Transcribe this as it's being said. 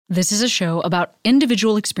This is a show about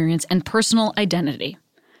individual experience and personal identity.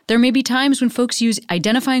 There may be times when folks use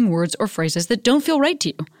identifying words or phrases that don't feel right to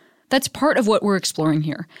you. That's part of what we're exploring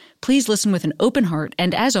here. Please listen with an open heart,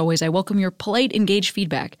 and as always, I welcome your polite, engaged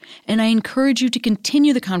feedback, and I encourage you to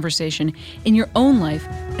continue the conversation in your own life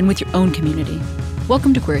and with your own community.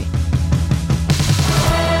 Welcome to Query.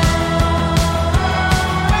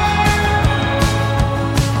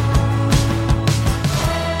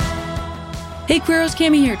 Hey Queeros,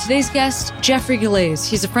 Cami here. Today's guest, Jeffrey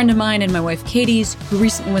Gillespie. He's a friend of mine and my wife Katie's, who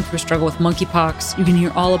recently went through a struggle with monkeypox. You can hear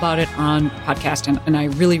all about it on podcast, and I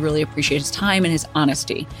really, really appreciate his time and his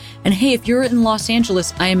honesty. And hey, if you're in Los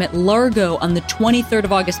Angeles, I am at Largo on the 23rd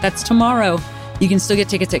of August. That's tomorrow. You can still get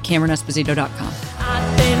tickets at CameronEsposito.com.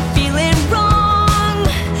 I've been feeling wrong,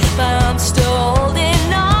 but I'm still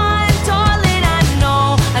holding on, darling.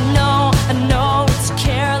 I know it's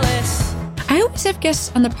careless. I always have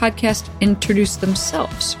guests on the podcast introduce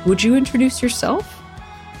themselves. Would you introduce yourself?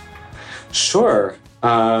 Sure.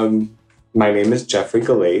 My name is Jeffrey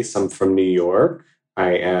Gillespie. I'm from New York.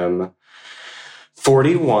 I am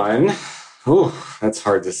 41. Ooh, that's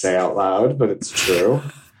hard to say out loud, but it's true.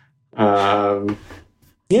 Yeah,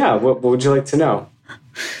 what would you like to know?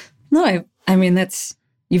 No, I mean,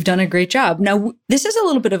 you've done a great job. Now, this is a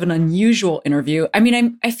little bit of an unusual interview. I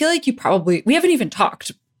mean, I feel like we haven't even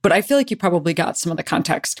talked, but I feel like you probably got some of the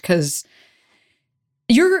context because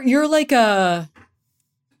you're like a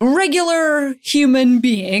regular human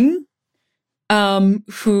being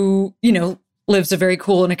who, lives a very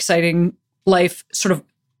cool and exciting life, sort of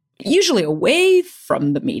usually away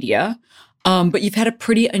from the media. But you've had a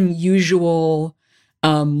pretty unusual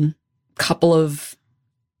couple of,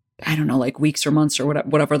 I don't know, like weeks or months or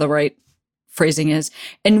whatever the right phrasing is.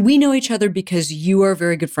 And we know each other because you are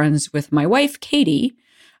very good friends with my wife, Katie.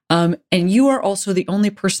 And you are also the only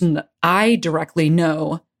person that I directly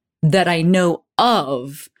know that I know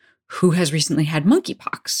of who has recently had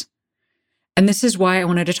monkeypox. And this is why I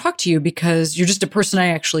wanted to talk to you, because you're just a person I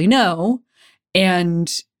actually know.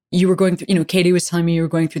 And you were going through, Katie was telling me you were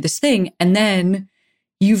going through this thing. And then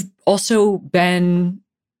you've also been,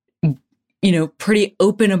 pretty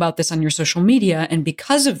open about this on your social media. And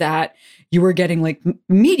because of that, you were getting like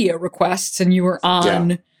media requests and you were on...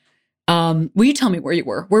 Yeah. Will you tell me where you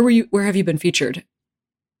were? Where have you been featured?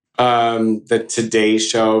 The Today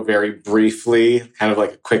Show, very briefly, kind of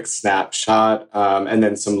like a quick snapshot. And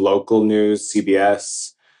then some local news,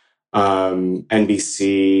 CBS,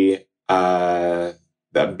 NBC, the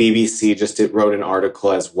BBC just wrote an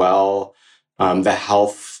article as well. The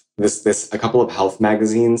health, a couple of health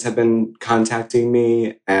magazines have been contacting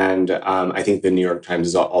me. And I think the New York Times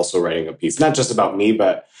is also writing a piece, not just about me,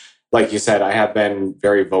 but like you said, I have been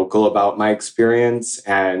very vocal about my experience,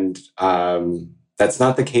 and that's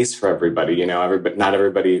not the case for everybody. Not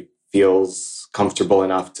everybody feels comfortable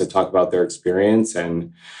enough to talk about their experience.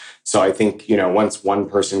 And so I think, once one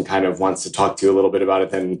person kind of wants to talk to you a little bit about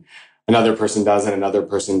it, then another person does and another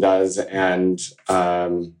person does. And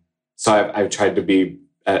so I've tried to be,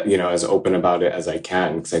 as open about it as I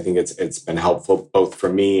can, because I think it's been helpful both for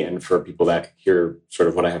me and for people that hear sort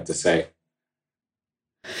of what I have to say.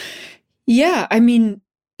 Yeah, I mean,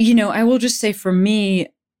 I will just say for me,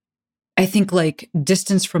 I think like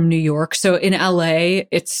distance from New York. So in LA,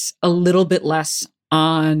 it's a little bit less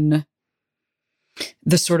on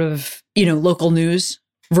the sort of, local news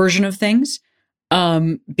version of things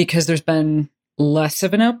because there's been less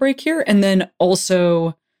of an outbreak here. And then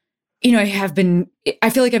also, I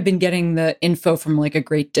feel like I've been getting the info from like a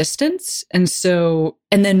great distance. And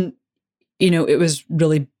then, it was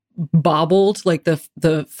really bobbled, like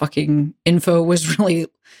the fucking info was really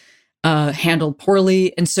handled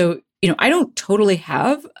poorly. And so, I don't totally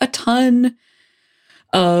have a ton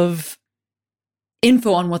of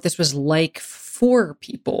info on what this was like for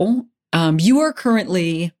people. You are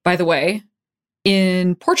currently, by the way,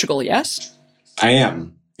 in Portugal, yes? I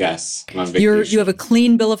am, yes. I'm on vacation. You have a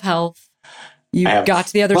clean bill of health. You got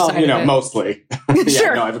to the other side of it. Mostly.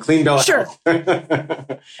 Sure. No, I have a clean bill of health.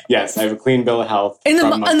 Yes, I have a clean bill of health. In the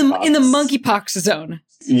monkeypox zone.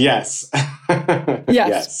 Yes.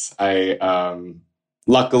 Yes. I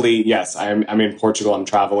luckily, yes, I'm in Portugal. I'm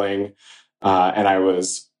traveling, and I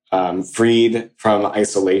was freed from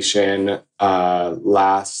isolation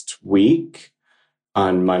last week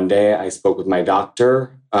on Monday. I spoke with my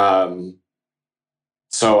doctor.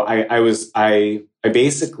 So I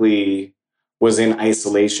basically was in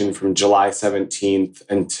isolation from July 17th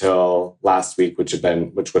until last week, which would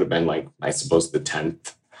have been like, I suppose, the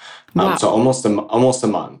 10th. Wow. So almost a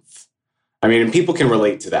month. I mean, and people can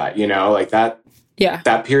relate to that, like that. Yeah.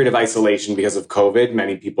 That period of isolation because of COVID,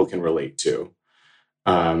 many people can relate to.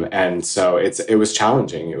 And so it was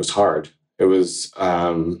challenging. It was hard. It was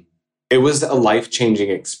a life-changing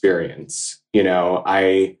experience. You know,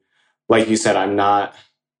 like you said, I'm not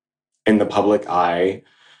in the public eye.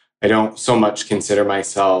 I don't so much consider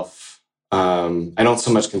myself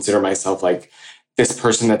like this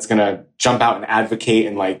person that's going to jump out and advocate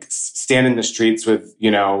and like stand in the streets with,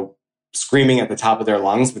 you know, screaming at the top of their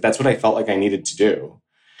lungs. But that's what I felt like I needed to do.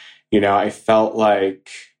 You know, I felt like,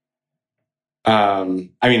 I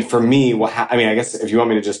mean, for me, I guess if you want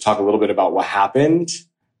me to just talk a little bit about what happened,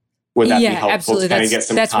 would that be helpful absolutely. to kind of get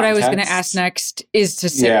some That's context? what I was going to ask next is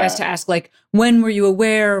to ask, like, when were you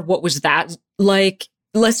aware? What was that like?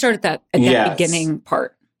 Let's start at that beginning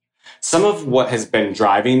part. Some of what has been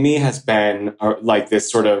driving me has been like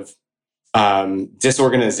this sort of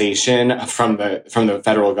disorganization from the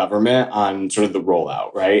federal government on sort of the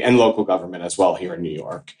rollout, right? And local government as well here in New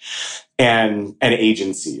York and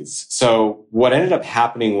agencies. So what ended up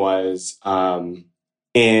happening was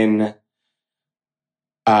in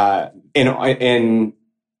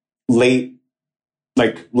late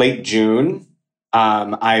June,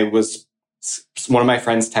 one of my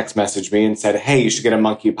friends text messaged me and said, "Hey, you should get a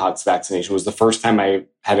monkeypox vaccination." It was the first time I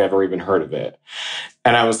had ever even heard of it.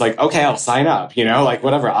 And I was like, okay, I'll sign up, you know, like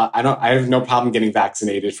whatever. I have no problem getting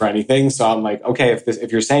vaccinated for anything. So I'm like, okay,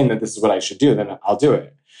 if you're saying that this is what I should do, then I'll do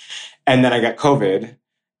it. And then I got COVID.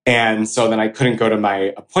 And so then I couldn't go to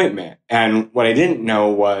my appointment. And what I didn't know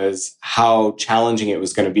was how challenging it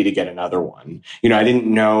was going to be to get another one. You know, I didn't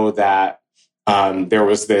know that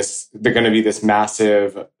there's going to be this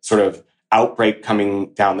massive sort of outbreak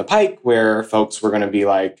coming down the pike where folks were going to be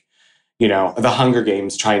like, you know, the Hunger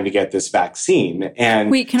Games trying to get this vaccine. And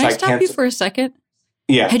wait, can I stop you for a second?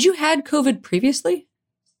 Yeah. Had you had COVID previously?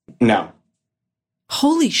 No.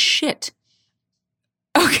 Holy shit.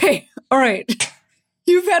 Okay. All right.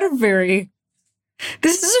 You've had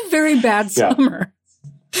this is a very bad summer.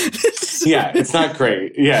 It's not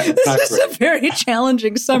great. Yeah, it's not great. This is a very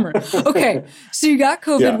challenging summer. Okay. So you got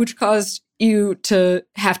COVID, which caused you to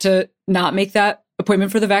have to not make that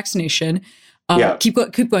appointment for the vaccination.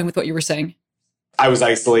 Keep going with what you were saying. I was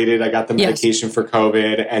isolated. I got the medication for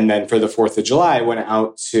COVID. And then for the 4th of July,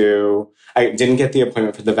 I didn't get the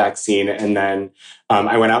appointment for the vaccine. And then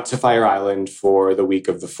I went out to Fire Island for the week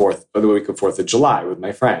of 4th of July with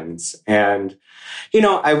my friends. And, you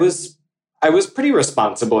know, I was pretty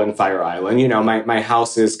responsible in Fire Island. You know, my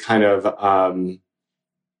house is kind of, I'm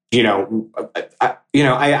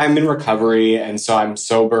in recovery, and so I'm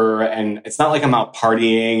sober, and it's not like I'm out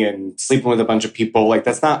partying and sleeping with a bunch of people. Like,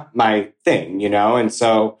 that's not my thing, you know? And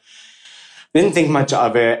so I didn't think much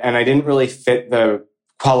of it, and I didn't really fit the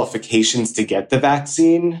qualifications to get the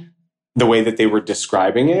vaccine the way that they were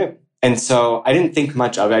describing it. And so I didn't think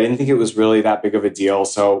much of it. I didn't think it was really that big of a deal.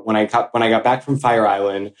 So when I got back from Fire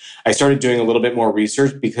Island, I started doing a little bit more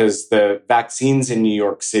research because the vaccines in New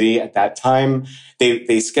York City at that time, they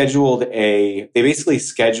basically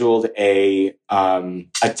scheduled a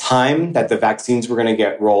time that the vaccines were going to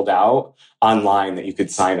get rolled out online that you could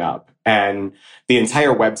sign up, and the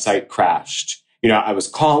entire website crashed. You know, I was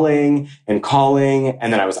calling, and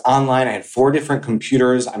then I was online. I had 4 different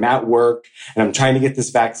computers. I'm at work and I'm trying to get this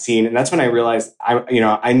vaccine. And that's when I realized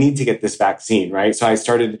I need to get this vaccine, right? So I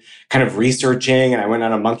started kind of researching, and I went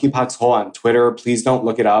on a monkeypox hole on Twitter. Please don't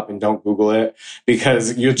look it up and don't Google it,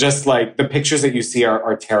 because you're just like, the pictures that you see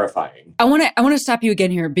are terrifying. I want to stop you again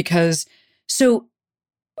here, because so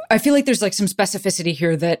I feel like there's like some specificity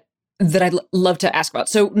here that I'd love to ask about.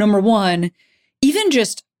 So number one, even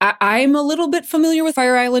just, I'm a little bit familiar with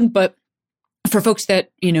Fire Island, but for folks that,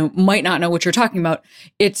 you know, might not know what you're talking about,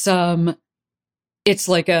 it's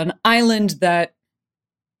like an island that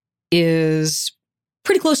is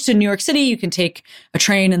pretty close to New York City. You can take a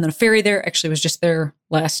train and then a ferry there. Actually, I was just there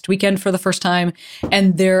last weekend for the first time.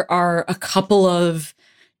 And there are a couple of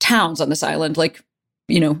towns on this island, like,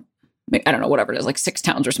 you know, I don't know, whatever it is, like 6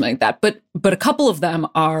 towns or something like that. But a couple of them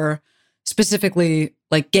are specifically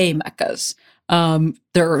like gay meccas.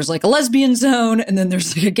 There's like a lesbian zone, and then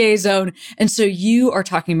there's like a gay zone. And so you are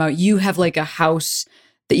talking about, you have like a house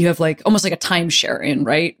that you have like almost like a timeshare in,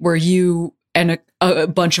 right? Where you and a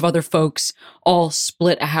bunch of other folks all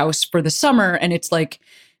split a house for the summer. And it's like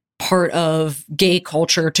part of gay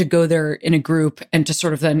culture to go there in a group and to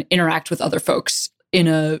sort of then interact with other folks in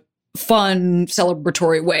a fun,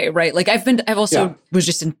 celebratory way, right? Like I've also was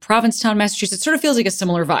just in Provincetown, Massachusetts. It sort of feels like a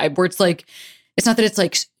similar vibe where it's like, it's not that it's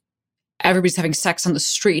like everybody's having sex on the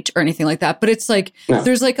street or anything like that, but it's like,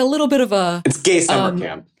 there's like a little bit of it's gay summer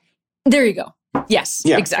camp. There you go. Yes,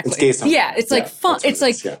 exactly. It's gay summer. Yeah. It's like fun. It's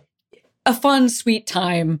like a fun, sweet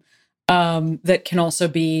time, that can also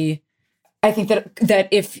be, I think that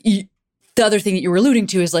if you, the other thing that you were alluding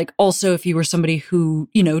to is like, also if you were somebody who,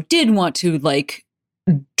 you know, did want to like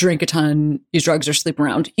drink a ton, use drugs, or sleep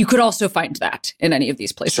around, you could also find that in any of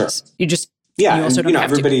these places. Sure. You just, Yeah, you also and, don't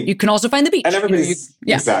have everybody, to. You can also find the beach. and everybody's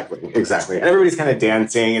exactly, and everybody's kind of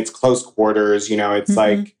dancing. It's close quarters, you know. It's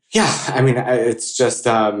like, yeah, I mean, it's just,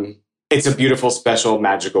 it's a beautiful, special,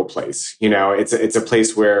 magical place. You know, it's a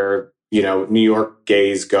place where, you know, New York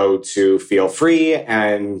gays go to feel free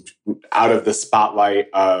and out of the spotlight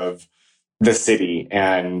of the city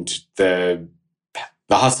and the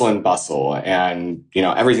hustle and bustle and, you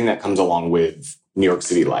know, everything that comes along with New York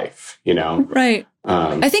City life, you know? Right.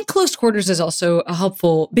 I think close quarters is also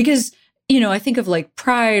helpful because, you know, I think of like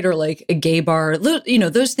Pride or like a gay bar, you know,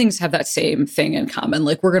 those things have that same thing in common.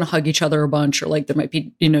 Like we're going to hug each other a bunch, or like there might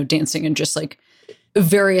be, you know, dancing and just like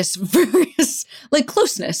various like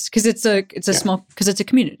closeness because it's a small, because it's a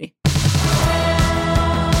community.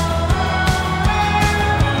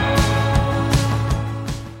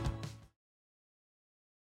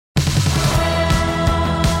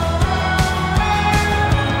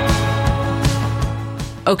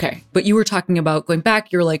 Okay, but you were talking about going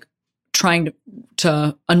back. You're like trying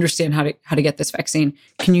to understand how to get this vaccine.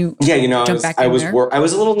 Can you? Yeah, you know, I was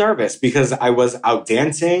a little nervous because I was out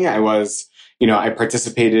dancing. I was, you know, I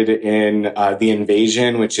participated in the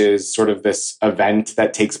Invasion, which is sort of this event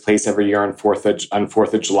that takes place every year on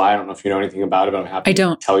 4th of July. I don't know if you know anything about it, but I'm happy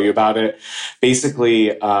to tell you about it.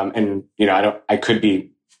 Basically, and you know, I could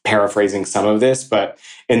be paraphrasing some of this, but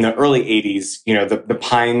in the early 80s, you know, the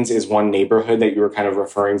Pines is one neighborhood that you were kind of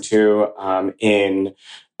referring to in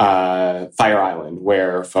Fire Island,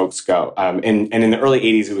 where folks go. And in the early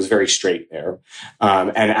 80s, it was very straight there.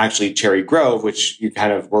 And actually Cherry Grove, which you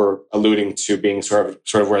kind of were alluding to being sort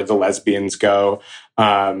of where the lesbians go,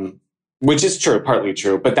 which is true, partly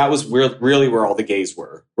true, but that was really where all the gays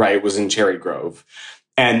were, right? It was in Cherry Grove.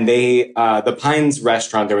 And they, the Pines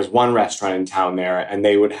restaurant, there was one restaurant in town there, and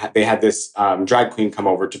they had this drag queen come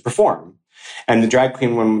over to perform. And the drag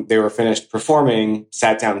queen, when they were finished performing,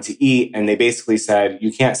 sat down to eat, and they basically said,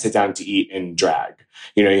 you can't sit down to eat in drag.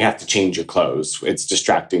 You know, you have to change your clothes. It's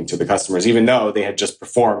distracting to the customers, even though they had just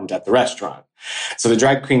performed at the restaurant. So the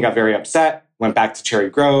drag queen got very upset, went back to Cherry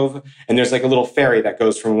Grove, and there's like a little ferry that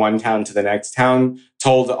goes from one town to the next town,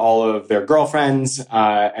 told all of their girlfriends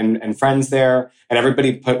and friends there, and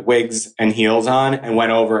everybody put wigs and heels on and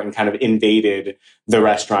went over and kind of invaded the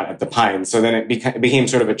restaurant at the Pines. So then it became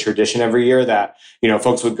sort of a tradition every year that, you know,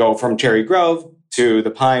 folks would go from Cherry Grove to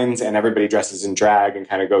the Pines and everybody dresses in drag and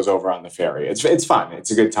kind of goes over on the ferry. It's fun.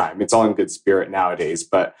 It's a good time. It's all in good spirit nowadays.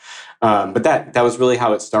 But that was really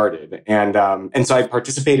how it started. And so I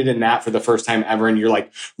participated in that for the first time ever. And you're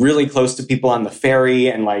like really close to people on the ferry.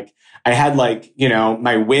 And like, I had like, you know,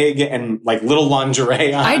 my wig and like little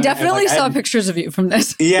lingerie on. I definitely saw pictures of you from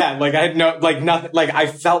this. Yeah. Like I had nothing, like I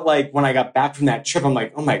felt like when I got back from that trip, I'm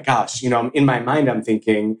like, oh my gosh, you know, in my mind, I'm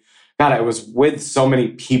thinking, God, I was with so many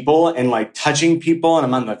people and like touching people, and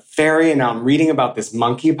I'm on the ferry and now I'm reading about this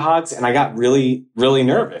monkeypox, and I got really, really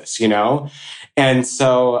nervous, you know? And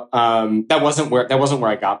so, that wasn't where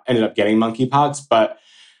I ended up getting monkeypox, but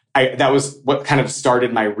that was what kind of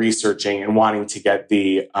started my researching and wanting to get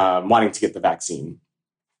the vaccine.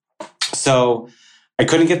 So I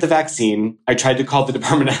couldn't get the vaccine. I tried to call the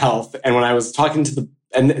Department of Health, and when I was talking to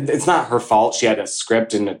and it's not her fault. She had a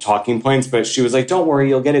script and talking points, but she was like, don't worry,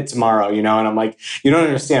 you'll get it tomorrow, you know? And I'm like, you don't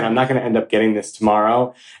understand. I'm not going to end up getting this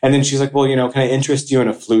tomorrow. And then she's like, well, you know, can I interest you in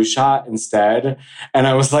a flu shot instead? And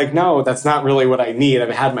I was like, no, that's not really what I need. I've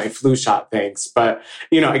had my flu shot, thanks. But,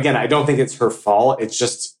 you know, again, I don't think it's her fault. It's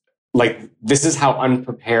just like, this is how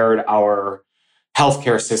unprepared our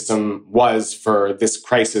healthcare system was for this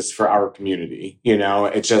crisis for our community. You know,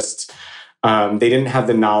 it just, they didn't have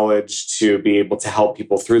the knowledge to be able to help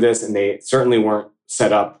people through this, and they certainly weren't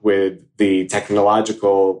set up with the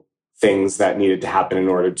technological things that needed to happen in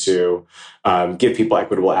order to give people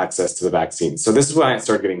equitable access to the vaccine. So this is when I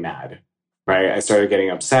started getting mad, right? I started getting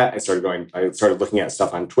upset. I started looking at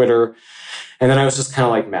stuff on Twitter, and then I was just kind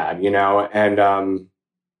of like mad, you know? And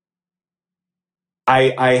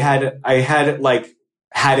I had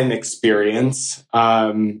an experience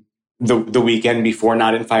the weekend before,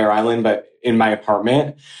 not in Fire Island, but in my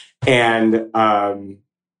apartment, and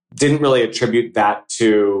didn't really attribute that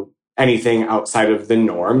to anything outside of the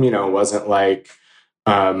norm. You know, it wasn't like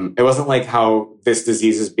how this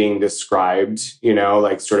disease is being described, you know,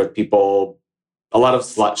 like sort of people, a lot of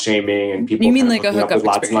slut shaming and people. You mean like a hookup with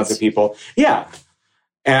lots and lots of people. Yeah.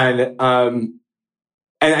 And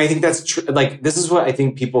I think that's true. Like, this is what I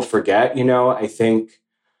think people forget, you know, I think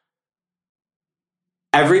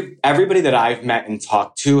everybody that I've met and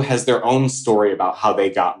talked to has their own story about how they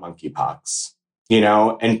got monkeypox,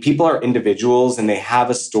 and people are individuals and they have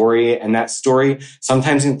a story, and that story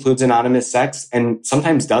sometimes includes anonymous sex and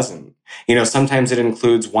sometimes doesn't. Sometimes it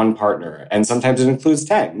includes one partner and sometimes it includes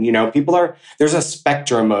 10. There's a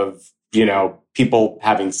spectrum of, people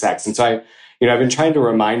having sex. And so I've been trying to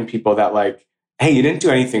remind people that like, hey, you didn't do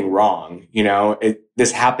anything wrong.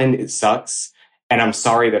 This happened. It sucks. And I'm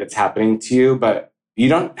sorry that it's happening to you, but you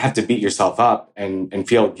don't have to beat yourself up and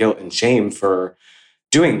feel guilt and shame for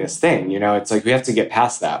doing this thing. It's like we have to get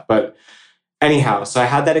past that. But anyhow, so I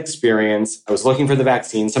had that experience. I was looking for the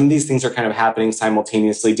vaccine. Some of these things are kind of happening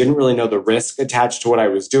simultaneously. Didn't really know the risk attached to what I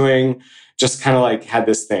was doing. Just kind of like had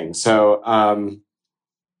this thing. So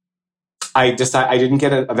I didn't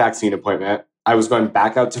get a vaccine appointment. I was going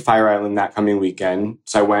back out to Fire Island that coming weekend.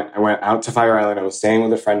 So I went out to Fire Island. I was staying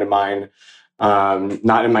with a friend of mine,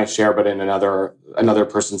 not in my share, but in another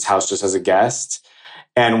person's house just as a guest.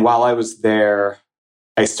 And while I was there,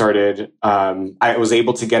 I was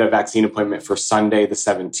able to get a vaccine appointment for Sunday, the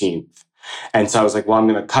 17th. And so I was like, well, I'm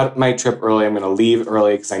going to cut my trip early. I'm going to leave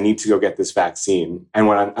early because I need to go get this vaccine. And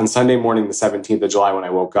on Sunday morning, the 17th of July, when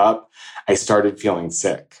I woke up, I started feeling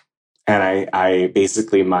sick. And I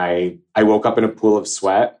woke up in a pool of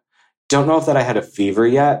sweat. Don't know if that I had a fever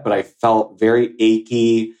yet, but I felt very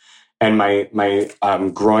achy and my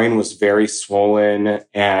groin was very swollen,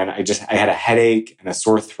 and I had a headache and a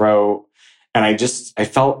sore throat. And I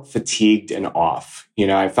felt fatigued and off.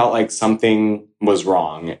 I felt like something was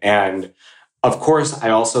wrong. And of course, I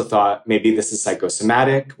also thought maybe this is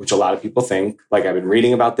psychosomatic, which a lot of people think. Like, I've been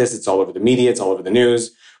reading about this. It's all over the media. It's all over the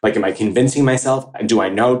news. Like, am I convincing myself? Do I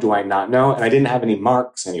know? Do I not know? And I didn't have any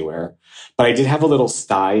marks anywhere. But I did have a little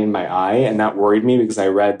sty in my eye, and that worried me because I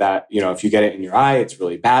read that, if you get it in your eye, it's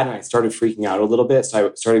really bad. And I started freaking out a little bit. So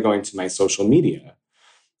I started going to my social media.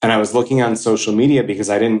 And I was looking on social media because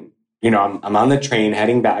I didn't, I'm on the train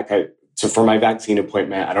heading back for my vaccine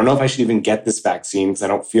appointment. I don't know if I should even get this vaccine because I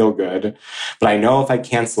don't feel good. But I know if I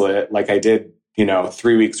cancel it like I did,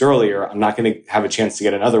 3 weeks earlier, I'm not going to have a chance to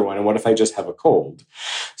get another one. And what if I just have a cold?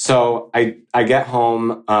 So I get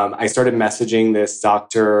home. I started messaging this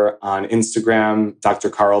doctor on Instagram, Dr.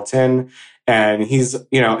 Carlton. And he's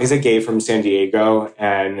a gay from San Diego.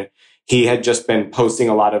 And he had just been posting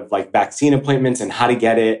a lot of like vaccine appointments and how to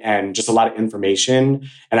get it and just a lot of information.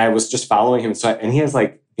 And I was just following him. And he has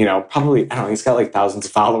like, probably, I don't know, he's got like thousands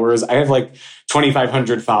of followers. I have like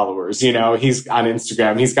 2,500 followers, he's on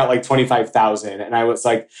Instagram. He's got like 25,000. And I was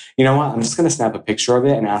like, you know what? I'm just going to snap a picture of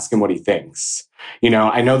it and ask him what he thinks.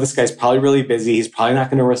 I know this guy's probably really busy. He's probably not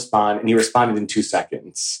going to respond. And he responded in 2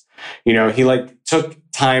 seconds. He like took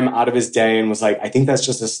time out of his day and was like, I think that's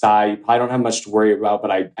just a sty. You probably don't have much to worry about, but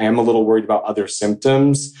I am a little worried about other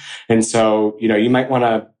symptoms. And so, you might want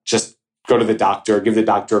to just go to the doctor, give the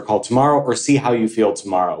doctor a call tomorrow, or see how you feel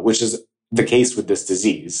tomorrow, which is the case with this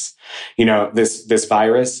disease. This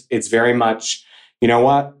virus, it's very much,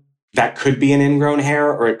 what? That could be an ingrown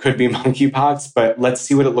hair or it could be monkeypox, but let's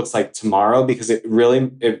see what it looks like tomorrow, because it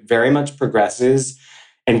very much progresses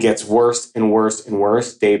and gets worse and worse and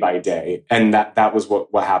worse day by day. And that was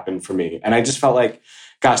what happened for me. And I just felt like,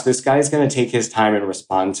 gosh, this guy's going to take his time and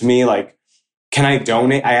respond to me. Like, can I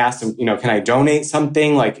donate? I asked him, can I donate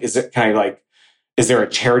something? Like, is there a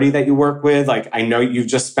charity that you work with? Like, I know you've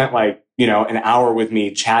just spent like, an hour with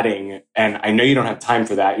me chatting, and I know you don't have time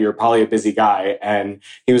for that. You're probably a busy guy. And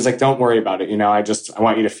he was like, don't worry about it. I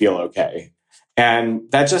want you to feel okay. And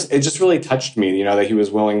it just really touched me, that he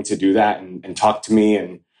was willing to do that and talk to me.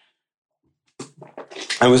 And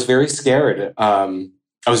I was very scared.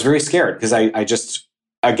 Because I just,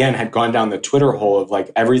 again, had gone down the Twitter hole of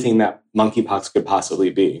like everything that monkeypox could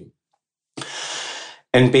possibly be.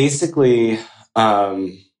 And basically,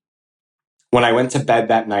 when I went to bed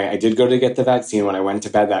that night, I did go to get the vaccine. When I went to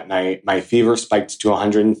bed that night, my fever spiked to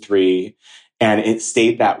 103, and it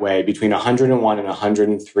stayed that way between 101 and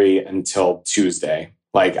 103 until Tuesday.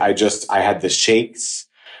 Like I had the shakes.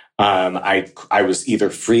 I was either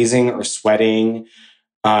freezing or sweating.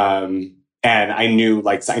 And I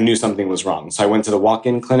knew something was wrong. So I went to the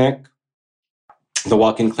walk-in clinic. The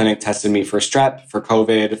walk-in clinic tested me for strep, for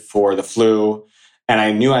COVID, for the flu. And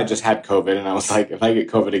I knew I just had COVID. And I was like, if I get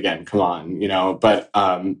COVID again, come on, but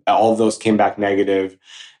all of those came back negative.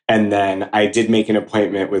 And then I did make an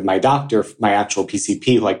appointment with my doctor, my actual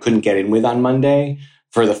PCP, who I couldn't get in with on Monday,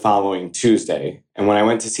 for the following Tuesday. And when I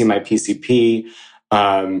went to see my PCP,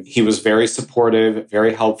 he was very supportive,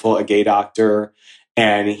 very helpful, a gay doctor.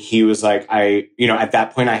 And he was like, at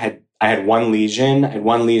that point I had one lesion. I had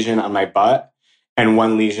one lesion on my butt and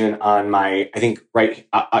one lesion on my, I think right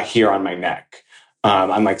here on my neck.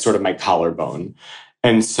 on like sort of my collarbone.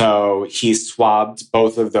 And so he swabbed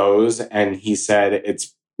both of those and he said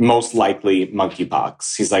it's most likely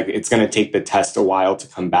monkeypox. He's like, it's going to take the test a while to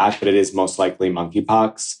come back, but it is most likely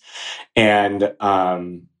monkeypox. And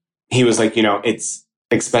he was like, it's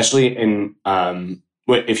especially in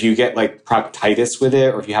if you get like proctitis with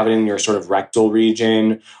it, or if you have it in your sort of rectal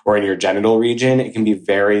region or in your genital region, it can be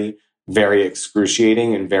very, very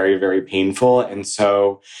excruciating and very, very painful. And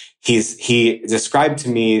so he described to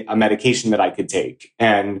me a medication that I could take.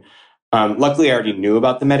 And luckily I already knew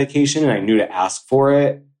about the medication and I knew to ask for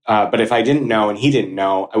it. But if I didn't know and he didn't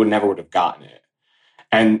know, I never would have gotten it.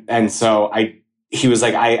 And so he was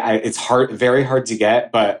like, it's very hard to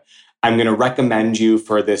get, but I'm going to recommend you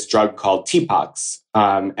for this drug called TPOXX.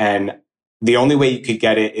 And the only way you could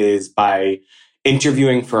get it is by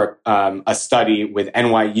interviewing for a study with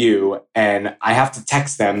NYU. And I have to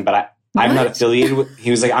text them, but I'm not affiliated with,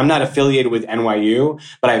 he was like, I'm not affiliated with NYU,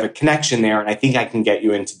 but I have a connection there and I think I can get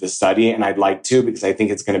you into the study. And I'd like to, because I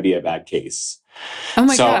think it's going to be a bad case. Oh my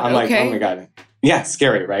God. So I'm like, okay. oh my God. Yeah,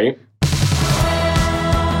 scary, right?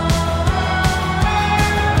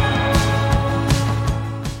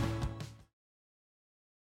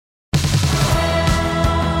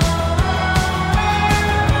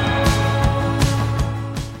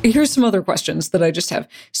 Here's some other questions that I just have.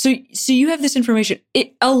 So you have this information.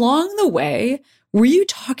 Along the way, were you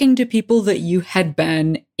talking to people that you had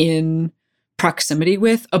been in proximity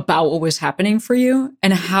with about what was happening for you?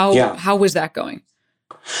 And how was that going?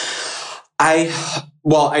 I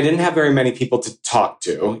didn't have very many people to talk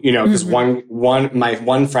to, because my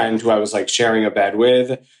one friend who I was like sharing a bed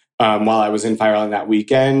with while I was in Fire Island that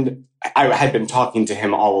weekend, I had been talking to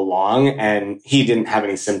him all along and he didn't have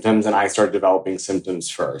any symptoms and I started developing symptoms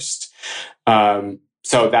first. So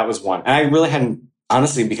that was one. And I really hadn't,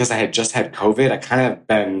 honestly, because I had just had COVID, I kind of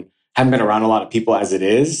haven't been around a lot of people as it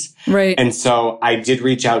is. Right. And so I did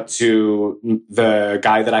reach out to the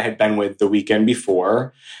guy that I had been with the weekend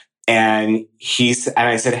before. And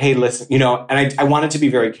I said, hey, listen, and I wanted to be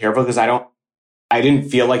very careful because I didn't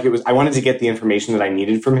feel like I wanted to get the information that I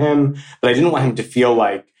needed from him, but I didn't want him to feel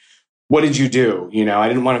like, what did you do? I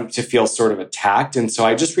didn't want him to feel sort of attacked. And so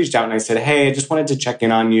I just reached out and I said, hey, I just wanted to check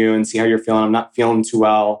in on you and see how you're feeling. I'm not feeling too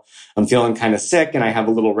well. I'm feeling kind of sick and I have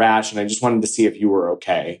a little rash and I just wanted to see if you were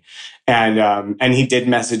okay. And he did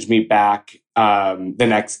message me back the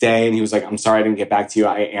next day and he was like, I'm sorry I didn't get back to you.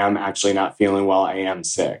 I am actually not feeling well. I am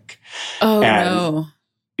sick. Oh, no.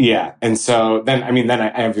 Yeah. And so then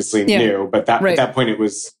I obviously knew, but at that point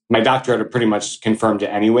my doctor had pretty much confirmed it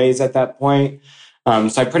anyways at that point.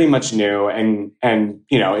 So I pretty much knew and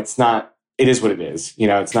it is what it is.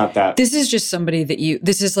 It's not that. This is just somebody that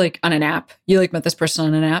this is like on an app. You like met this person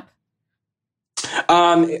on an app?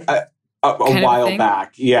 A while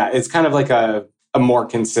back. Yeah. It's kind of like a more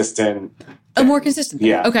consistent thing. A more consistent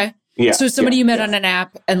thing. Yeah. Okay. Yeah. So somebody you met on an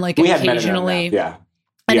app and like occasionally. Yeah.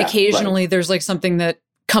 And occasionally there's like something that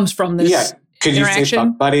comes from this. Yeah. Could you say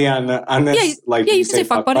fuck buddy on this? Yeah. You can say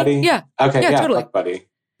fuck buddy. Yeah. Okay. Yeah. Totally. Fuck buddy.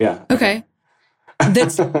 Yeah. Okay.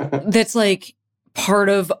 That's like part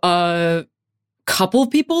of a couple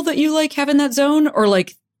people that you like have in that zone, or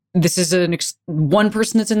like this is one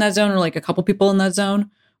person that's in that zone, or like a couple people in that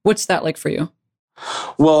zone. What's that like for you?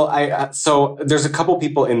 Well, so there's a couple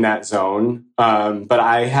people in that zone, but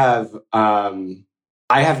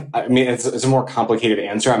it's a more complicated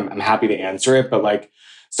answer. I'm happy to answer it, but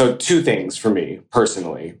so two things for me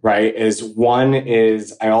personally, right? One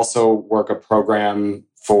is I also work a program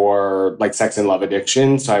for like sex and love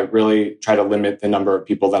addiction. So I really try to limit the number of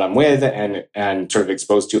people that I'm with and sort of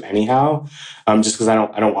exposed to anyhow, just because I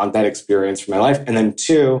don't want that experience for my life. And then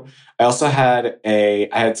two, I also had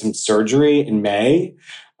some surgery in May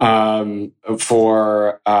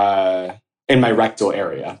for in my rectal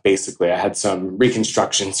area. Basically, I had some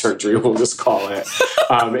reconstruction surgery, we'll just call it,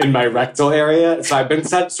 in my rectal area. So I've been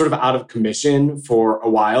sort of out of commission for a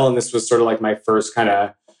while, and this was sort of like my first kind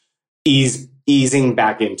of easing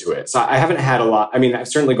back into it. So I haven't had a lot. I mean, I've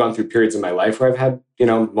certainly gone through periods in my life where I've had,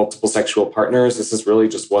 multiple sexual partners. This is really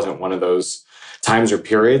just wasn't one of those times or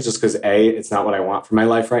periods, just because A, it's not what I want for my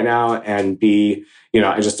life right now. And B,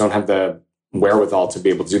 I just don't have the wherewithal to be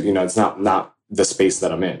able to do, it's not the space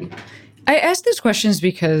that I'm in. I ask these questions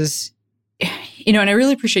because, and I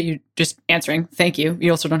really appreciate you just answering. Thank you.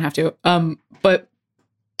 You also don't have to. But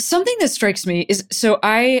something that strikes me is, so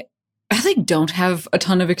I don't have a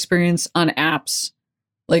ton of experience on apps.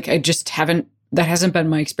 Like I just haven't, that hasn't been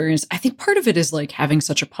my experience. I think part of it is like having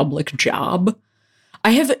such a public job.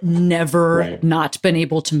 I have never not been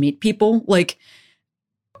able to meet people. Like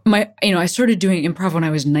I started doing improv when I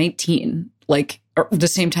was 19. Like the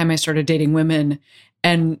same time I started dating women.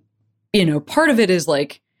 And, part of it is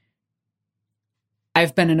like,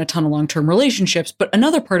 I've been in a ton of long-term relationships, but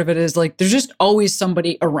another part of it is like, there's just always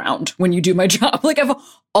somebody around when you do my job. Like I've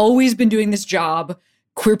always been doing this job.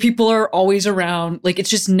 Queer people are always around. Like it's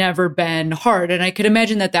just never been hard. And I could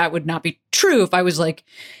imagine that would not be true if I was like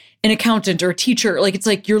an accountant or a teacher. Like it's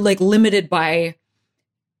like, you're like limited by,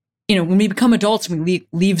 when we become adults and we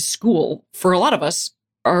leave school, for a lot of us,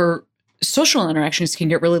 our social interactions can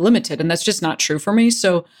get really limited. And that's just not true for me.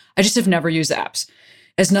 So I just have never used apps. It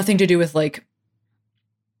has nothing to do with like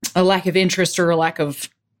a lack of interest or a lack of,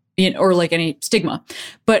 or like any stigma.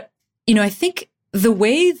 But, I think the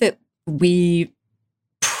way that we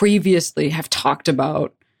previously have talked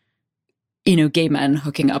about, gay men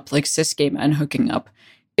hooking up, like cis gay men hooking up,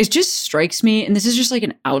 it just strikes me, and this is just like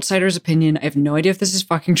an outsider's opinion, I have no idea if this is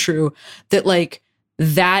fucking true, that like,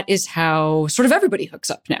 that is how sort of everybody hooks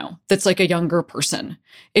up now. That's like a younger person.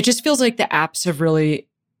 It just feels like the apps have really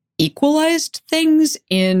equalized things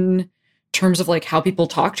in terms of like how people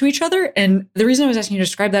talk to each other. And the reason I was asking you to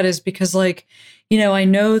describe that is because like, I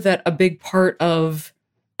know that a big part of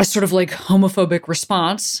a sort of like homophobic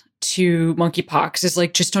response to monkeypox is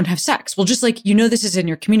like, just don't have sex. Well, just like, this is in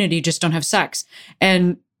your community, just don't have sex.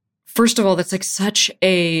 And first of all, that's like such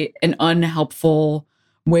an unhelpful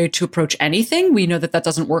way to approach anything. We know that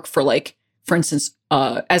doesn't work for like, for instance,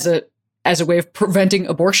 as a way of preventing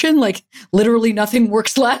abortion. Like literally nothing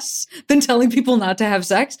works less than telling people not to have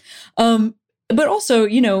sex. But also,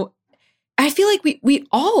 I feel like we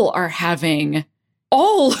all are having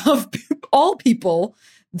all people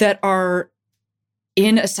that are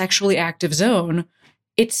in a sexually active zone.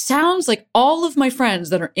 It sounds like all of my friends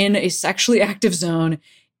that are in a sexually active zone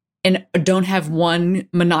and don't have one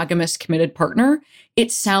monogamous committed partner,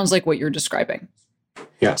 it sounds like what you're describing.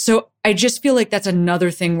 Yeah. So I just feel like that's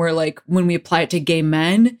another thing where like when we apply it to gay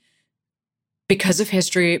men, because of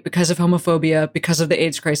history, because of homophobia, because of the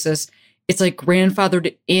AIDS crisis, it's like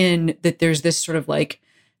grandfathered in that there's this sort of like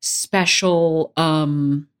special,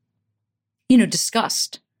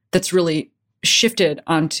 disgust that's really shifted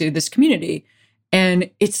onto this community.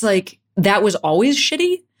 And it's like, that was always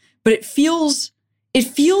shitty, but it feels,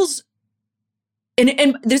 and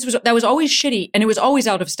that was always shitty, and it was always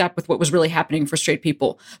out of step with what was really happening for straight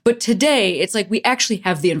people. But today, it's like we actually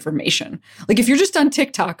have the information. Like if you're just on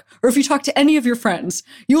TikTok, or if you talk to any of your friends,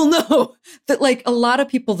 you'll know that like a lot of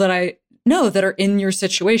people that I know that are in your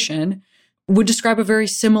situation would describe a very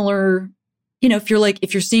similar,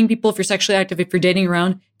 if you're seeing people, if you're sexually active, if you're dating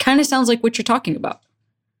around, kind of sounds like what you're talking about.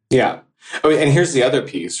 Yeah. And here's the other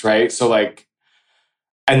piece, right? So like,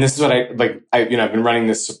 and this is what I've been running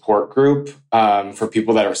this support group for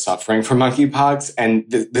people that are suffering from monkeypox. And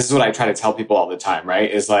this is what I try to tell people all the time,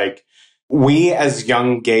 right? Is like, we as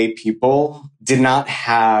young gay people did not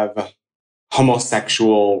have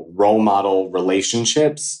homosexual role model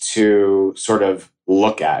relationships to sort of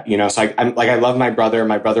look at, so I love my brother.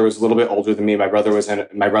 My brother was a little bit older than me. My brother is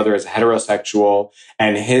heterosexual,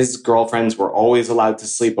 and his girlfriends were always allowed to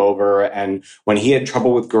sleep over. And when he had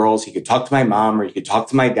trouble with girls, he could talk to my mom or he could talk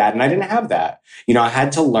to my dad. And I didn't have that. I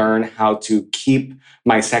had to learn how to keep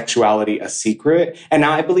my sexuality a secret. And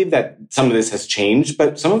now I believe that some of this has changed,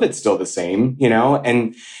 but some of it's still the same,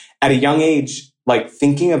 and at a young age, like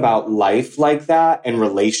thinking about life like that and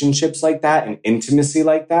relationships like that and intimacy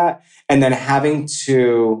like that, and then having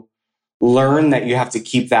to learn that you have to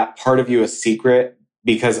keep that part of you a secret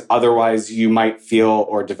because otherwise you might feel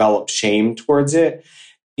or develop shame towards it.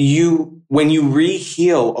 When you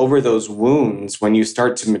re-heal over those wounds, when you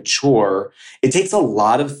start to mature, it takes a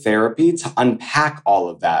lot of therapy to unpack all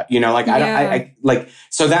of that.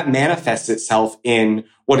 So that manifests itself in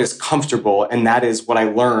what is comfortable. And that is what I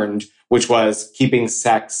learned, which was keeping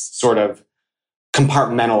sex sort of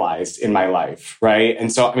compartmentalized in my life, right?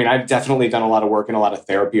 And so, I've definitely done a lot of work and a lot of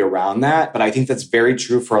therapy around that, but I think that's very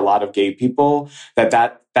true for a lot of gay people,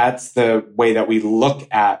 that's the way that we look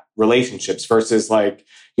at relationships versus like,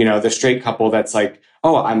 the straight couple that's like,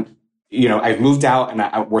 oh, I've moved out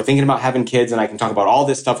and we're thinking about having kids and I can talk about all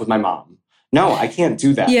this stuff with my mom. No, I can't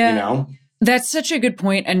do that, Yeah. That's such a good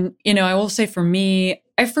point. And, I will say for me,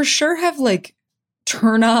 I for sure have like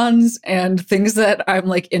turn-ons and things that I'm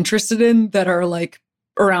like interested in that are like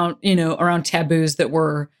around taboos that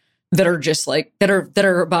are just like, that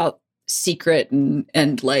are about secret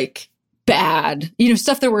and like bad,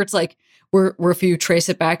 stuff that where it's like, where if you trace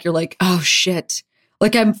it back, you're like, oh shit.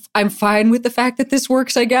 Like I'm fine with the fact that this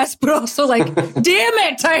works, I guess, but also like, damn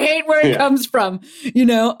it, I hate where it comes from,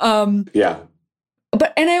 Yeah.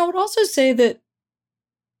 And I would also say that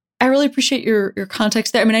I really appreciate your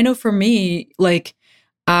context there. I know for me, like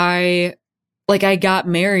like I got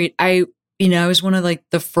married. I was one of like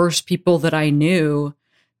the first people that I knew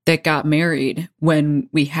that got married when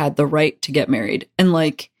we had the right to get married. And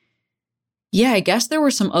like, yeah, I guess there were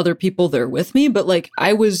some other people there with me, but like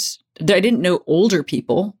I didn't know older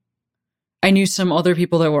people. I knew some other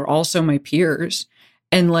people that were also my peers,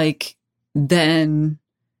 and like then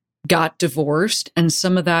got divorced. And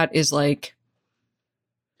some of that is like,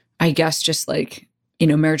 I guess just like,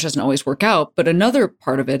 marriage doesn't always work out. But another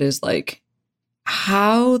part of it is like,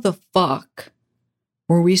 how the fuck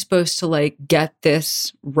were we supposed to like get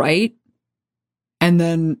this right and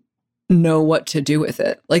then know what to do with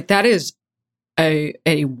it? Like that is a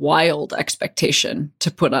wild expectation to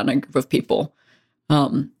put on a group of people.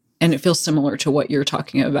 And it feels similar to what you're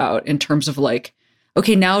talking about in terms of like,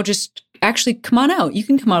 okay, now just actually come on out. You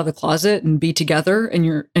can come out of the closet and be together,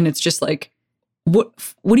 and it's just like, what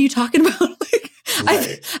are you talking about? Like,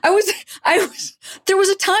 Right. I was, there was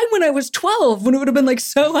a time when I was 12 when it would have been like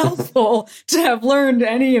so helpful to have learned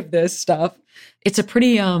any of this stuff. It's a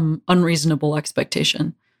pretty unreasonable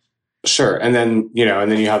expectation. Sure. And then, you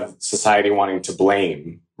have society wanting to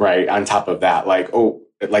blame, right? On top of that, like, oh,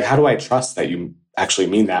 like, how do I trust that you actually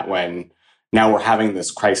mean that when now we're having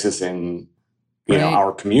this crisis in,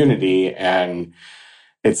 our community, and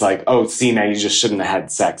it's like, oh, see, now you just shouldn't have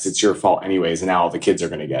had sex. It's your fault anyways. And now all the kids are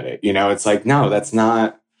going to get it. It's like, no, that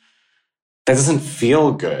doesn't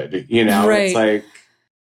feel good. Right.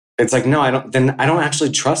 It's like, no, I don't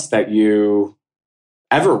actually trust that you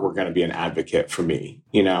ever were going to be an advocate for me,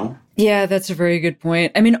 Yeah, that's a very good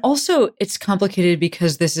point. I mean, also it's complicated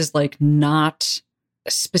because this is like not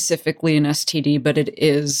specifically an STD, but it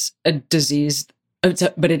is a disease,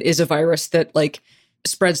 but it is a virus that like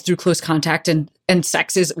spreads through close contact, and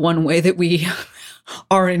sex is one way that we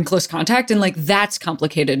are in close contact. And like, that's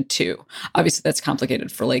complicated too. Obviously that's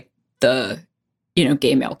complicated for like the,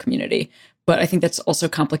 gay male community, but I think that's also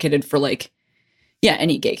complicated for like, yeah,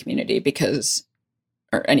 any gay community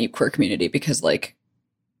or any queer community, because like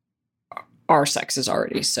our sex is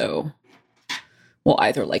already so, well,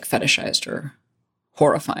 either like fetishized or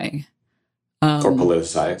horrifying. or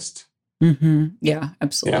politicized. Yeah,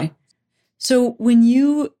 absolutely. Yeah. So when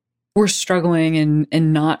you were struggling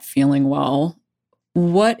and not feeling well,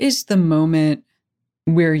 what is the moment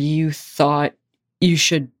where you thought you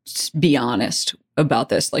should be honest about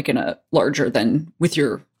this, like in a larger than with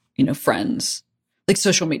your, friends, like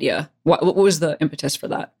social media? What was the impetus for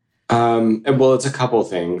that? Well, it's a couple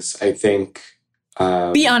things. I think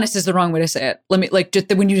be honest is the wrong way to say it. Let me like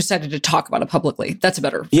just when you decided to talk about it publicly. That's a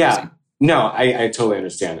better yeah. phrasing. No, I totally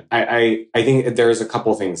understand. I think there's a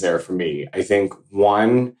couple things there for me. I think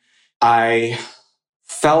one, I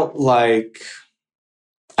felt like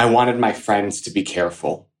I wanted my friends to be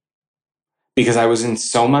careful because I was in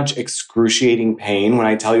so much excruciating pain. When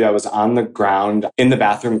I tell you I was on the ground in the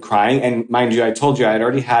bathroom crying, and mind you, I told you I had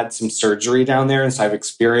already had some surgery down there. And so I've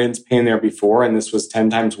experienced pain there before. And this was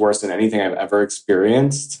 10 times worse than anything I've ever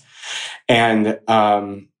experienced. And,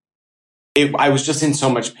 I was just in so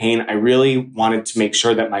much pain. I really wanted to make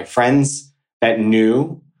sure that my friends that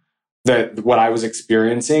knew that what I was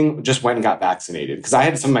experiencing just went and got vaccinated. Because I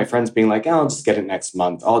had some of my friends being like, oh, I'll just get it next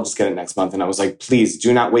month. And I was like, please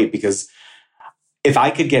do not wait, because if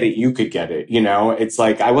I could get it, you could get it. It's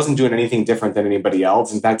like I wasn't doing anything different than anybody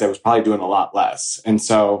else. In fact, I was probably doing a lot less. And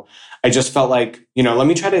so I just felt like, let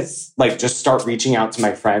me try to like just start reaching out to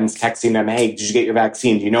my friends, texting them, hey, did you get your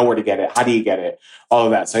vaccine? Do you know where to get it? How do you get it? All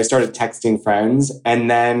of that. So I started texting friends. And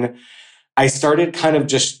then I started kind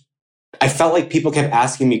of I felt like people kept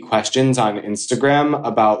asking me questions on Instagram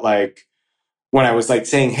about like, when I was like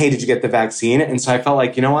saying, hey, did you get the vaccine? And so I felt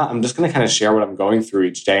like, you know what, I'm just going to kind of share what I'm going through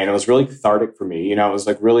each day. And it was really cathartic for me. It was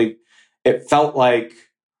like it felt like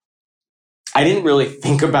I didn't really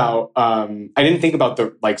think about,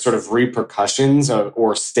 the like sort of repercussions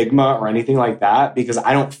or stigma or anything like that, because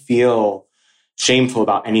I don't feel shameful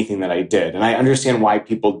about anything that I did. And I understand why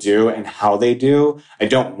people do and how they do. I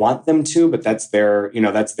don't want them to, but that's their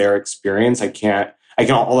experience.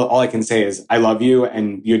 All I can say is I love you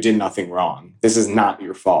and you did nothing wrong. This is not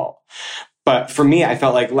your fault. But for me, I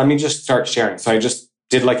felt like, let me just start sharing. So I just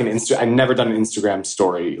did like I've never done an Instagram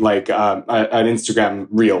story, like an Instagram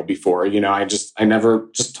reel before. I never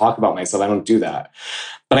just talk about myself. I don't do that.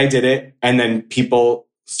 But I did it. And then people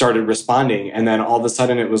started responding. And then all of a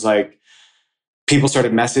sudden it was like, people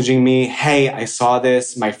started messaging me, hey, I saw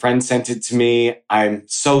this. My friend sent it to me. I'm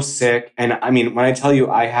so sick. And I mean, when I tell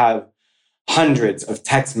you, I have hundreds of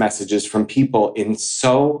text messages from people in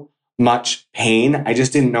so much pain. I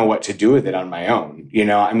just didn't know what to do with it on my own.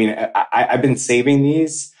 I mean, I've been saving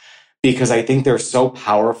these because I think they're so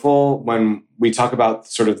powerful when we talk about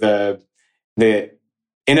sort of the the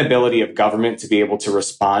inability of government to be able to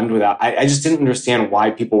respond without, I just didn't understand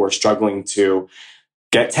why people were struggling to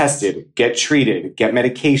get tested, get treated, get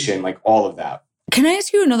medication, like all of that. Can I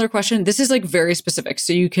ask you another question? This is like very specific,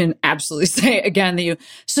 so you can absolutely say again that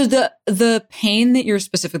so the pain that you're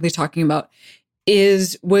specifically talking about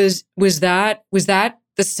was that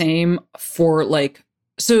the same for like,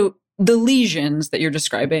 so the lesions that you're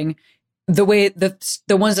describing, the way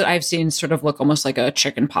the ones that I've seen sort of look almost like a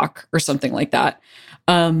chicken pox or something like that.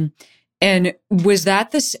 And was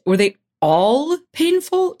that were they all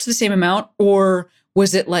painful to the same amount, or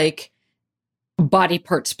was it like body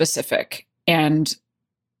part specific? And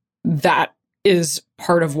that is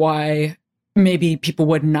part of why maybe people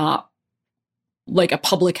would not, like a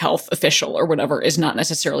public health official or whatever, is not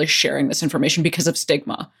necessarily sharing this information because of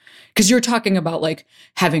stigma. Because you're talking about like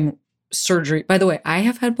having surgery. By the way, I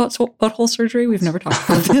have had butthole surgery. We've never talked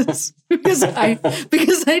about this because I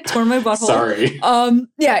tore my butthole. Sorry.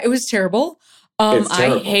 Yeah, it was terrible.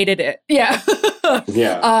 I hated it. Yeah.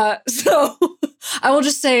 Yeah. So I will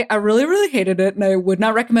just say I really, really hated it, and I would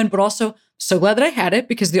not recommend, but also so glad that I had it,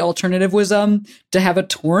 because the alternative was to have a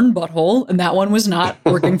torn butthole, and that one was not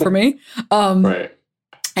working for me. Right.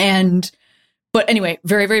 But anyway,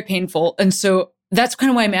 very, very painful. And so that's kind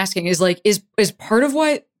of why I'm asking is part of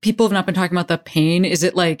why people have not been talking about the pain, is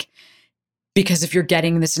it like, because if you're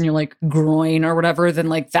getting this in your like groin or whatever, then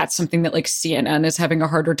like that's something that like CNN is having a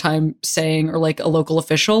harder time saying, or like a local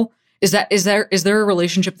official? Is there a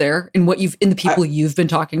relationship there in the people you've been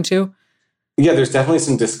talking to? Yeah, there's definitely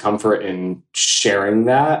some discomfort in sharing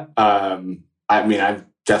that. I mean, I've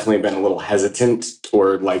definitely been a little hesitant,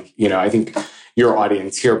 or like, I think your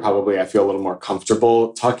audience here probably, I feel a little more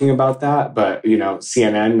comfortable talking about that, but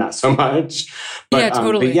CNN, not so much. But, yeah,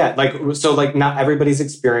 totally. But yeah, so not everybody's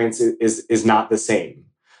experience is not the same,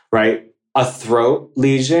 right? A throat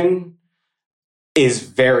lesion is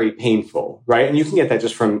very painful, right? And you can get that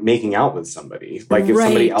just from making out with somebody. Like if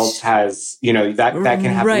somebody else has, that can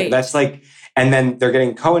happen. Right. That's like, and then they're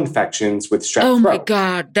getting co-infections with strep throat. Oh my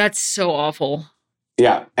God, that's so awful.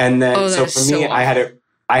 Yeah. And then, so for me, awful.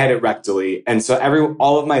 I had it rectally. And so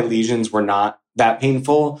all of my lesions were not that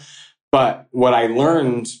painful. But what I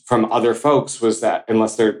learned from other folks was that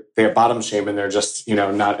unless they have bottom shame and they're just,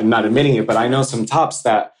 not admitting it, but I know some tops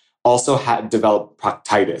that also had developed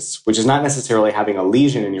proctitis, which is not necessarily having a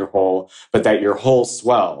lesion in your hole, but that your hole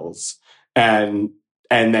swells. And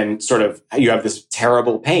then sort of you have this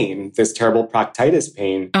terrible pain, this terrible proctitis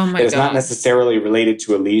pain. Oh my God. That is not necessarily related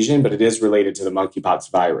to a lesion, but it is related to the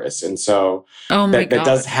monkeypox virus. And so that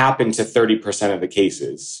does happen to 30% of the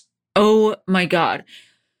cases. Oh my God.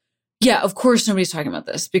 Yeah, of course nobody's talking about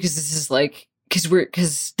this, because this is like, because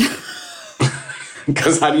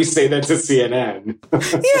how do you say that to CNN? Yeah,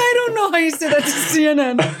 I don't know how you say that to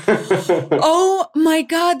CNN. Oh my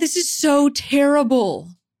God, this is so terrible.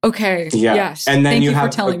 Okay. Yeah. Yes. And then Thank you have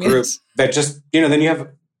for telling a group me that just, then you have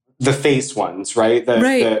the face ones, right?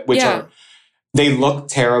 Which are, they look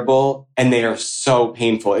terrible and they are so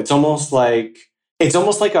painful. It's almost like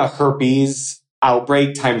a herpes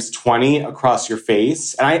outbreak times 20 across your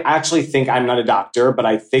face. And I actually think, I'm not a doctor, but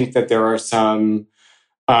I think that there are some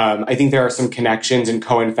connections and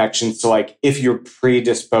co-infections to, like, if you're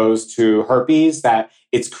predisposed to herpes, that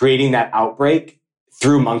it's creating that outbreak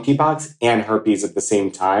through monkeypox and herpes at the same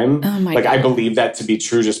time. Oh my God. I believe that to be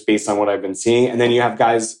true just based on what I've been seeing. And then you have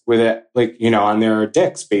guys with it, like, on their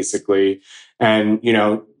dicks, basically. And,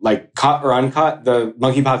 like cut or uncut, the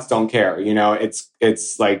monkeypox don't care.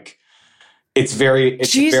 It's like, it's very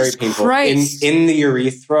painful. Christ. In the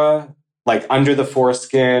urethra, like under the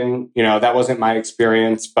foreskin, that wasn't my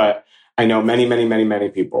experience, but I know many, many, many, many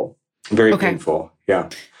people. Very painful. Yeah.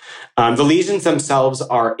 The lesions themselves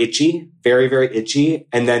are itchy, very, very itchy.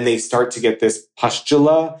 And then they start to get this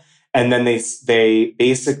pustula. And then they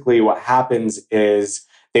basically, what happens is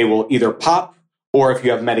they will either pop, or if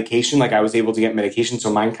you have medication, like I was able to get medication,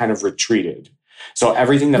 so mine kind of retreated. So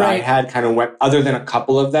everything that I had kind of went, other than a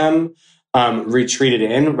couple of them, retreated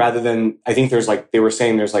in, rather than, I think they were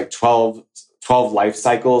saying there's like 12 life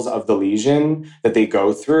cycles of the lesion that they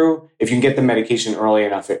go through. If you can get the medication early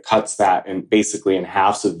enough, it cuts that and basically in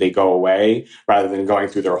half so that they go away rather than going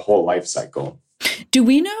through their whole life cycle. Do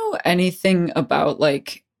we know anything about,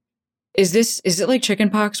 like, is it like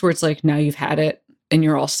chickenpox where it's like, now you've had it and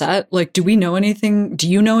you're all set? Like, do we know anything? Do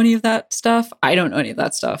you know any of that stuff? I don't know any of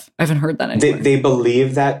that stuff. I haven't heard that anywhere. They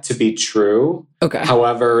believe that to be true. Okay.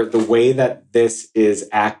 However, the way that this is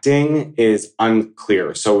acting is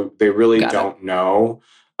unclear. So they really don't know.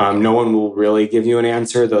 No one will really give you an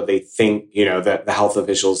answer, though they think, that the health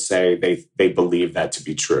officials say they believe that to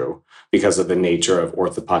be true. because of the nature of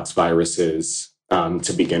orthopox viruses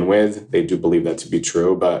to begin with. They do believe that to be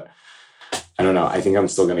true, but I don't know. I think I'm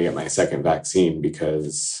still going to get my second vaccine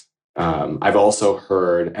because I've also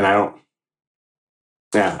heard, and I don't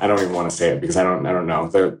even want to say it because I don't know.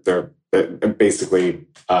 They're basically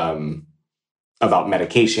about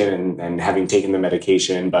medication and having taken the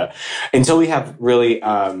medication, but until we have really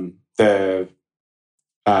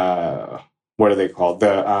what are they called?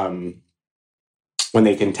 When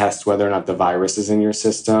they can test whether or not the virus is in your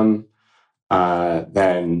system,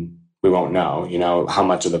 then we won't know, how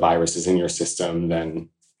much of the virus is in your system. Then,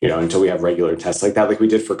 until we have regular tests like that, like we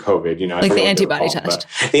did for COVID, like the antibody test.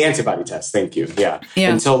 The antibody test. Thank you. Yeah.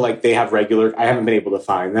 Yeah. Until like they have regular, I haven't been able to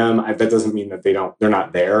find them. That doesn't mean that they're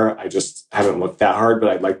not there. I just haven't looked that hard, but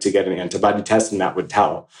I'd like to get an antibody test, and that would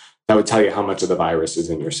tell you how much of the virus is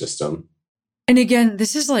in your system. And again,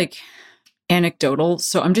 this is like anecdotal.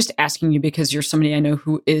 So I'm just asking you because you're somebody I know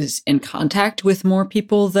who is in contact with more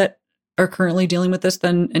people that are currently dealing with this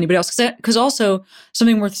than anybody else. Because also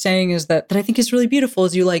something worth saying is that I think is really beautiful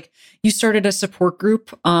is you started a support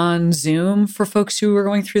group on Zoom for folks who are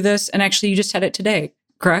going through this. And actually you just had it today,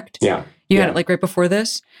 correct? Yeah. You had it like right before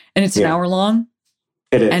this, and it's an hour long.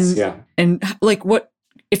 It is. And like what,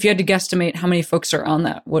 if you had to guesstimate how many folks are on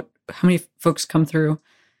that, how many folks come through?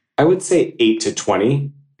 I would say 8 to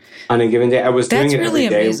 20 on a given day. I was doing it really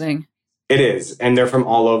every day. Amazing. It is. And they're from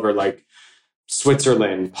all over, like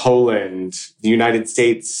Switzerland, Poland, the United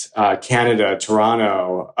States, Canada,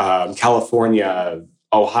 Toronto, California,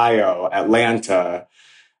 Ohio, Atlanta.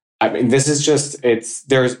 I mean, this is just,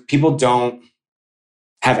 people don't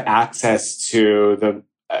have access to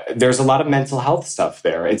there's a lot of mental health stuff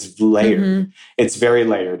there. It's layered. Mm-hmm. It's very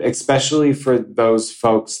layered, especially for those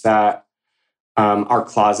folks that are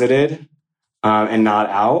closeted and not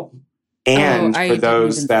out. And for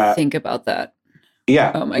those that think about that.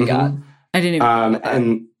 Yeah. Oh my God. I didn't even think about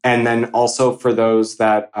that. And then also for those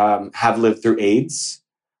that have lived through AIDS,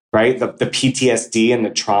 right? The PTSD and the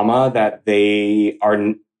trauma that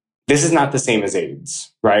this is not the same as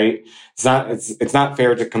AIDS, right? It's not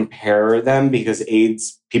fair to compare them because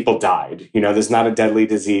AIDS, people died. There's not a deadly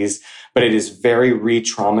disease, but it is very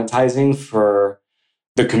re-traumatizing for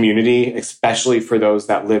the community, especially for those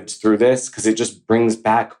that lived through this, because it just brings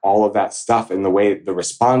back all of that stuff and the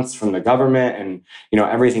response from the government and,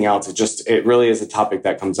 everything else. It really is a topic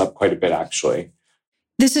that comes up quite a bit, actually.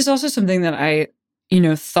 This is also something that I,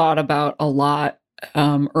 thought about a lot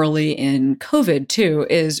early in COVID too,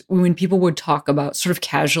 is when people would talk about sort of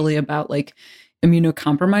casually about like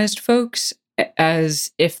immunocompromised folks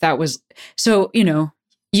as if that was, so,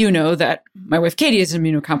 that my wife Katie is an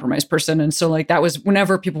immunocompromised person. And so like that was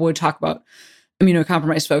whenever people would talk about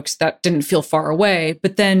immunocompromised folks, that didn't feel far away.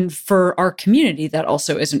 But then for our community, that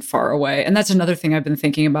also isn't far away. And that's another thing I've been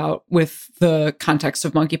thinking about with the context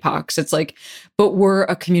of monkeypox. It's like, but we're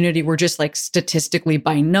a community, we're just like statistically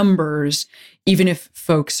by numbers, even if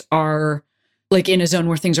folks are like in a zone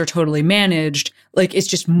where things are totally managed, like it's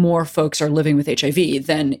just more folks are living with HIV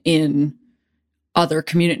than in other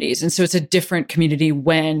communities. And so it's a different community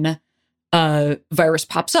when a virus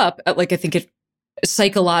pops up. Like I think it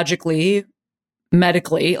psychologically,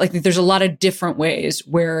 medically, like there's a lot of different ways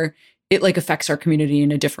where it like affects our community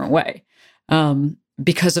in a different way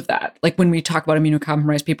because of that. Like when we talk about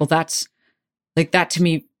immunocompromised people, that's like, that to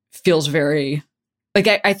me feels very, like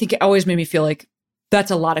I think it always made me feel like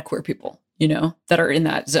that's a lot of queer people, that are in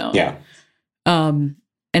that zone. Yeah. And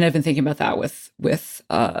I've been thinking about that with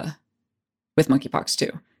monkeypox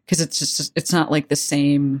too, because it's not like the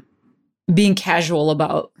same being casual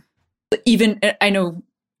about even, I know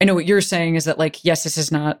what you're saying is that like, yes, this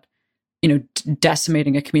is not,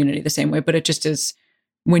 decimating a community the same way, but it just is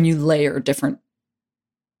when you layer different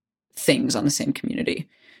things on the same community,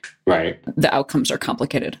 right? The outcomes are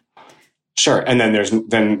complicated. Sure. And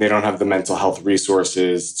then they don't have the mental health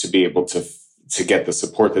resources to be able to get the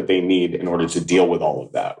support that they need in order to deal with all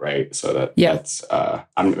of that. Right. So that's,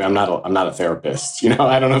 I'm not a therapist,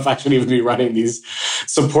 I don't know if I should even be running these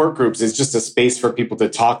support groups. It's just a space for people to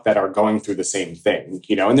talk that are going through the same thing,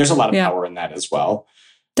 and there's a lot of power in that as well.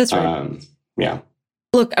 That's right. Yeah.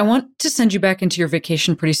 Look, I want to send you back into your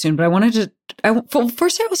vacation pretty soon, but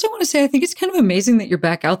first I also want to say, I think it's kind of amazing that you're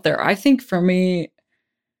back out there. I think for me,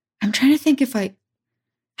 I'm trying to think if I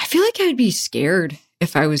feel like I'd be scared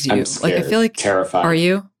if I was you. I'm scared, like I feel like terrified. Are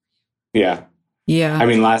you? Yeah. Yeah. I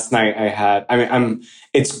mean, last night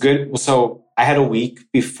it's good. So I had a week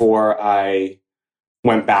before I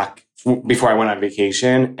went on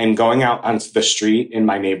vacation, and going out onto the street in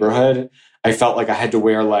my neighborhood, I felt like I had to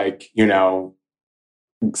wear like,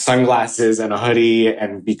 sunglasses and a hoodie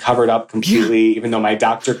and be covered up completely, even though my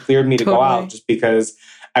doctor cleared me to go out, just because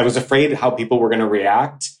I was afraid how people were going to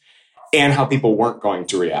react and how people weren't going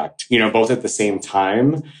to react, both at the same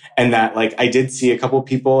time. And that, like, I did see a couple of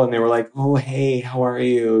people and they were like, oh, hey, how are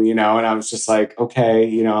you? And I was just like,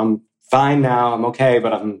 okay, I'm fine now. I'm okay,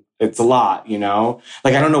 but it's a lot,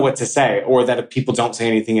 like, I don't know what to say, or that if people don't say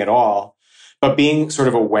anything at all. But being sort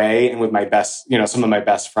of away and with my best, some of my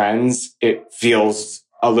best friends, it feels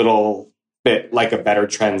a little bit like a better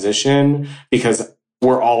transition because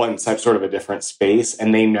we're all in such sort of a different space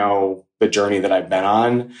and they know the journey that I've been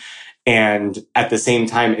on. And at the same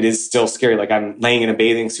time, it is still scary. Like, I'm laying in a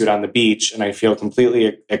bathing suit on the beach and I feel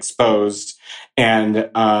completely exposed. And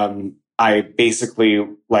I basically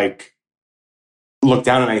like look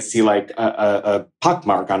down and I see like a pock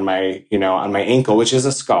mark on my, on my ankle, which is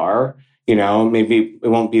a scar. Maybe it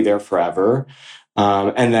won't be there forever.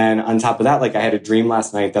 And then on top of that, like, I had a dream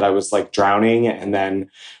last night that I was like drowning. And then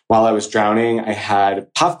while I was drowning, I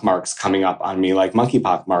had pock marks coming up on me, like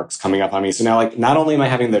monkeypox marks coming up on me. So now, like, not only am I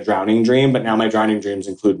having the drowning dream, but now my drowning dreams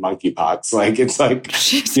include monkeypox. Like, it's like,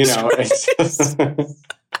 it's just,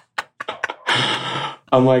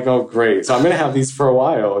 I'm like, oh, great. So I'm going to have these for a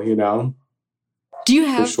while, Do you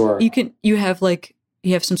have, for sure. you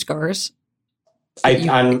have some scars? I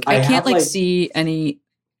can't like see anything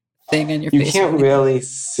on your face. You can't really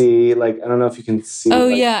see, like, I don't know if you can see. Oh,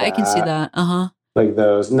 like yeah, that. I can see that. Like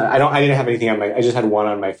those. No, I didn't have anything on I just had one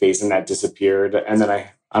on my face and that disappeared. And then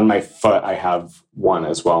on my foot, I have one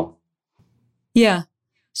as well. Yeah.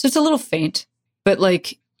 So it's a little faint, but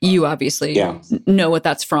like, you obviously know what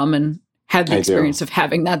that's from and had the experience of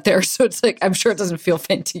having that there. So it's like, I'm sure it doesn't feel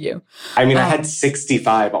faint to you. I mean, I had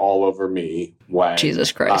 65 all over me when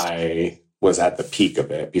Jesus Christ. I was at the peak of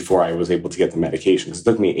it before I was able to get the medication. Because it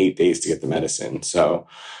took me 8 days to get the medicine. So,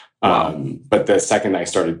 but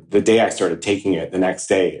the day I started taking it, the next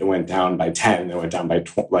day it went down by 10, it went down by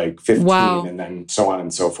 15, and then so on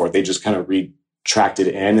and so forth. They just kind of retracted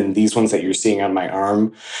in. And these ones that you're seeing on my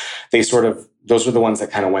arm, those were the ones that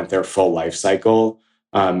kind of went their full life cycle,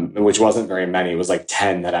 which wasn't very many. It was like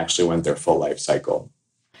 10 that actually went their full life cycle.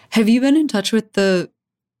 Have you been in touch with the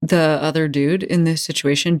other dude in this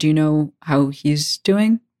situation? Do you know how he's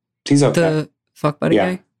doing? He's okay. The fuck buddy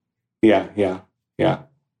guy? Yeah.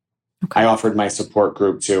 Okay. I offered my support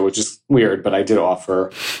group too, which is weird, but I did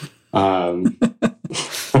offer.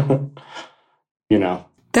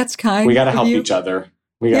 That's kind. We got to help each other.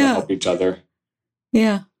 Help each other.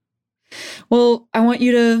 Yeah. Well, I want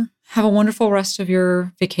you to have a wonderful rest of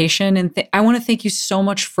your vacation. And I want to thank you so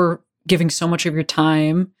much for giving so much of your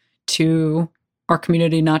time to our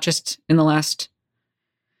community, not just in the last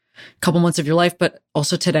couple months of your life, but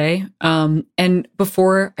also today. And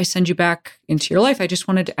before I send you back into your life, I just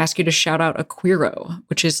wanted to ask you to shout out a Queero,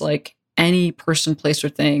 which is like any person, place, or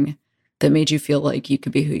thing that made you feel like you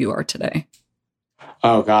could be who you are today.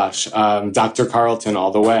 Oh gosh, Dr. Carlton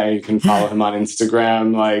all the way. You can follow him on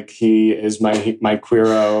Instagram. Like, he is my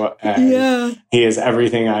Queero, and he is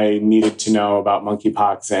everything I needed to know about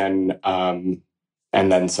monkeypox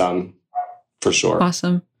and then some, for sure.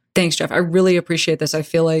 Awesome. Thanks, Jeff. I really appreciate this. I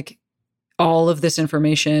feel like all of this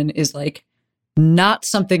information is like not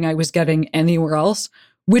something I was getting anywhere else,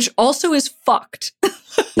 which also is fucked.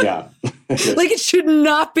 Yeah. Like, it should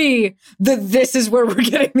not be that this is where we're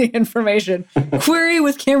getting the information. Query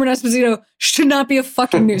with Cameron Esposito should not be a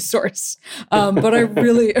fucking news source. But I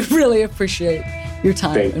really, really appreciate your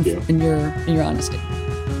time and your honesty.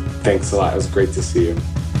 Thanks a lot. It was great to see you.